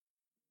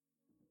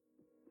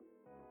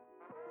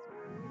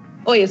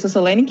Oi, eu sou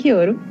Solane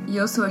Quioro. E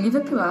eu sou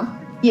Olivia Pilar.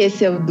 E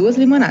esse é o Duas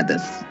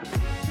Limonadas.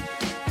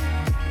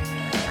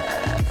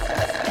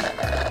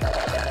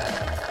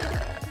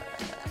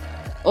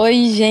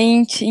 Oi,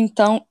 gente.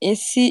 Então,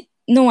 esse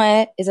não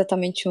é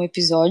exatamente um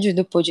episódio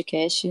do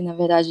podcast. Na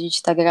verdade, a gente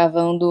está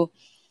gravando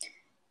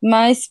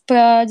mais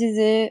para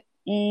dizer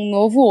um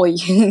novo oi.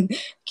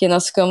 Porque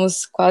nós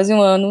ficamos quase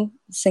um ano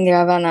sem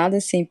gravar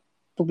nada, sem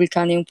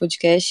publicar nenhum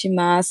podcast,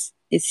 mas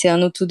esse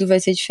ano tudo vai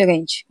ser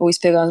diferente. Ou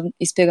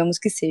esperamos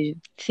que seja.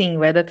 Sim,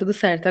 vai dar tudo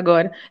certo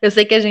agora. Eu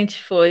sei que a gente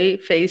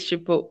fez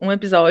tipo um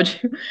episódio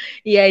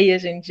e aí a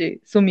gente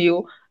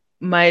sumiu,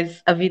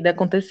 mas a vida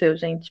aconteceu,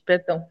 gente.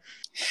 Perdão.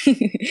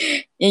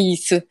 É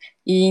isso.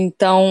 E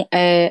então,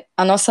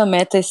 a nossa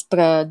meta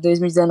para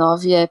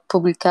 2019 é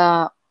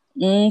publicar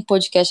um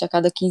podcast a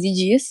cada 15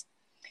 dias.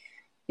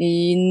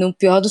 E no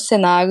pior dos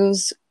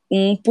cenários,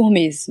 um por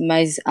mês.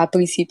 Mas a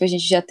princípio a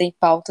gente já tem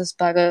pautas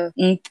para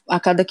um a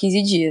cada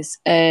 15 dias.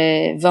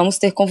 Vamos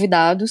ter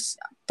convidados,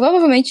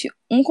 provavelmente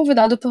um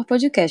convidado por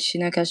podcast,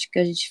 né? Que acho que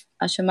a gente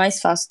acha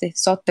mais fácil ter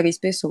só 3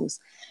 pessoas.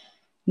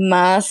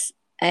 Mas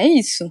é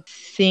isso.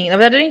 Sim, na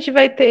verdade a gente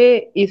vai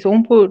ter isso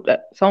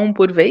só um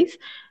por vez,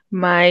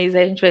 mas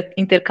aí a gente vai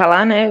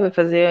intercalar, né? Vai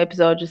fazer um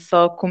episódio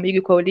só comigo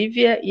e com a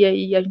Olivia, e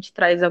aí a gente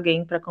traz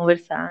alguém para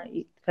conversar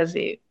e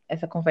fazer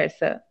essa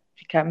conversa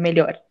ficar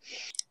melhor.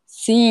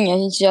 Sim, a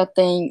gente já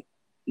tem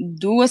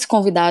 2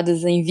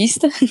 convidadas em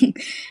vista.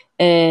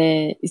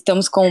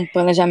 Estamos com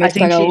planejamento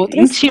para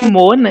outras. A gente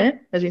intimou, né?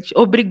 A gente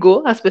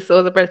obrigou as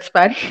pessoas a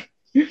participarem.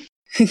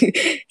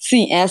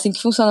 Sim, é assim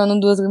que funciona no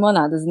Duas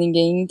Limonadas.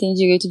 Ninguém tem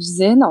direito de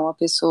dizer não. A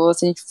pessoa,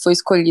 se a gente for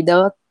escolhida,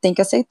 ela tem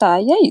que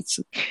aceitar, e é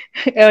isso.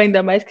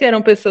 Ainda mais que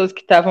eram pessoas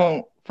que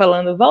estavam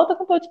falando, volta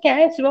com o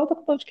podcast.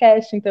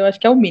 Então, eu acho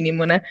que é o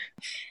mínimo, né?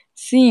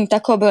 Sim, tá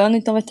cobrando,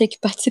 então vai ter que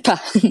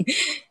participar.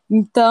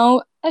 Então,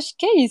 acho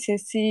que é isso.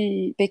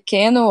 Esse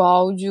pequeno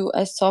áudio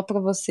é só para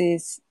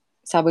vocês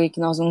saberem que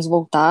nós vamos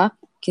voltar,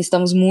 que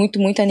estamos muito,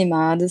 muito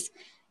animadas.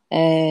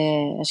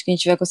 Acho que a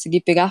gente vai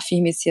conseguir pegar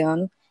firme esse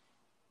ano,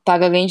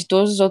 para além de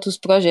todos os outros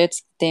projetos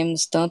que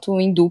temos, tanto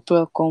em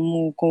dupla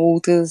como com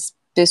outras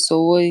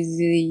pessoas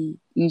e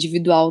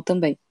individual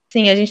também.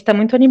 Sim, a gente tá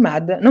muito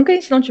animada. Não que a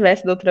gente não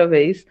tivesse da outra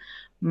vez,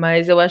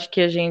 mas eu acho que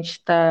a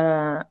gente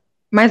tá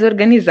mais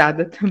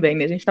organizada também,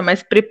 né? A gente tá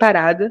mais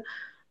preparada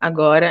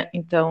agora,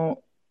 então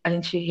a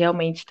gente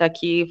realmente tá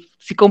aqui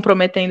se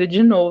comprometendo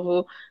de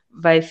novo.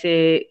 Vai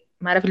ser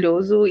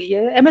maravilhoso. E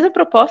é a mesma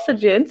proposta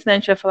de antes, né? A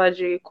gente vai falar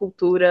de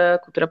cultura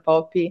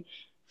pop,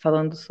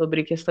 falando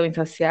sobre questões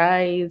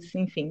raciais,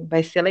 enfim,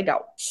 vai ser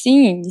legal.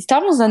 Sim,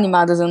 estávamos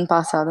animadas ano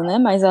passado, né?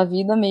 Mas a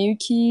vida meio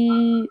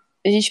que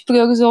a gente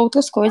priorizou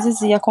outras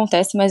coisas e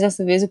acontece, mas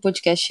dessa vez o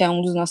podcast é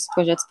um dos nossos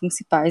projetos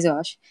principais, eu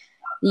acho.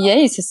 E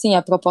é isso, assim,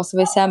 a proposta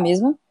vai ser a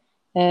mesma.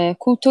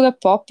 Cultura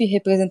pop e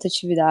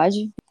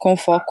representatividade, com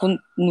foco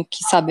no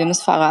que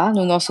sabemos falar,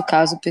 no nosso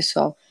caso,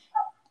 pessoal,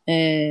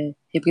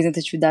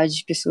 representatividade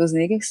de pessoas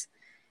negras.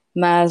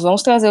 Mas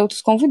vamos trazer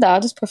outros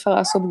convidados para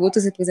falar sobre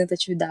outras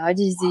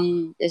representatividades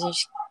e a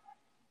gente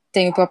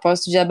tem o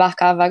propósito de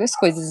abarcar várias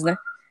coisas, né?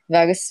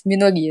 Várias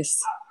minorias.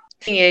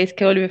 Sim, é isso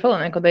que a Olivia falou,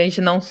 né? Quando a gente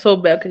não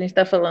souber o que a gente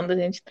tá falando, a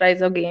gente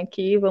traz alguém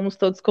aqui, vamos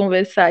todos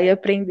conversar e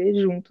aprender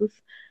juntos,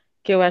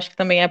 que eu acho que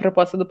também é a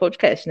proposta do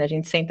podcast, né? A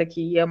gente senta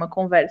aqui e é uma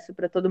conversa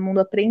para todo mundo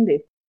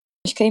aprender.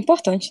 Acho que é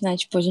importante, né?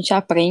 Tipo, a gente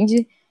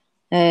aprende,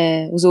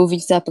 os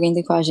ouvintes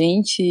aprendem com a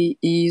gente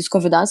e os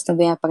convidados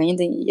também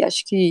aprendem, e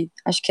acho que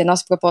a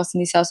nossa proposta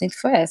inicial sempre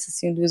foi essa,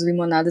 assim, Duas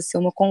Limonadas ser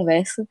uma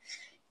conversa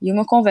e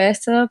uma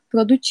conversa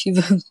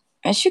produtiva.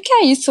 Acho que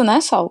é isso,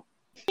 né, Sol?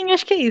 Sim,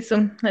 acho que é isso.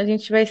 A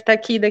gente vai estar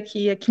aqui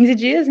daqui a 15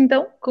 dias,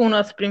 então, com o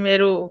nosso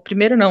primeiro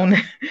não, né?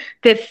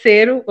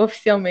 Terceiro,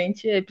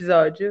 oficialmente,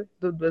 episódio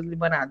do Duas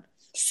Limonadas.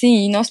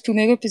 Sim, nosso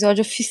primeiro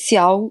episódio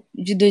oficial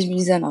de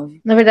 2019.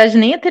 Na verdade,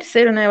 nem é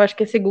terceiro, né? Eu acho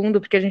que é segundo,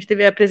 porque a gente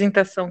teve a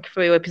apresentação, que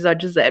foi o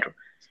episódio 0.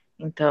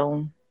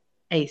 Então,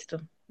 é isso.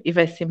 E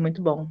vai ser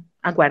muito bom.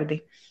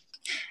 Aguardem.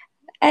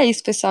 É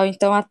isso, pessoal.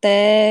 Então,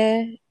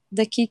 até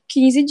daqui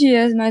 15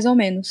 dias, mais ou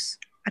menos.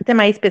 Até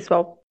mais,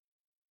 pessoal.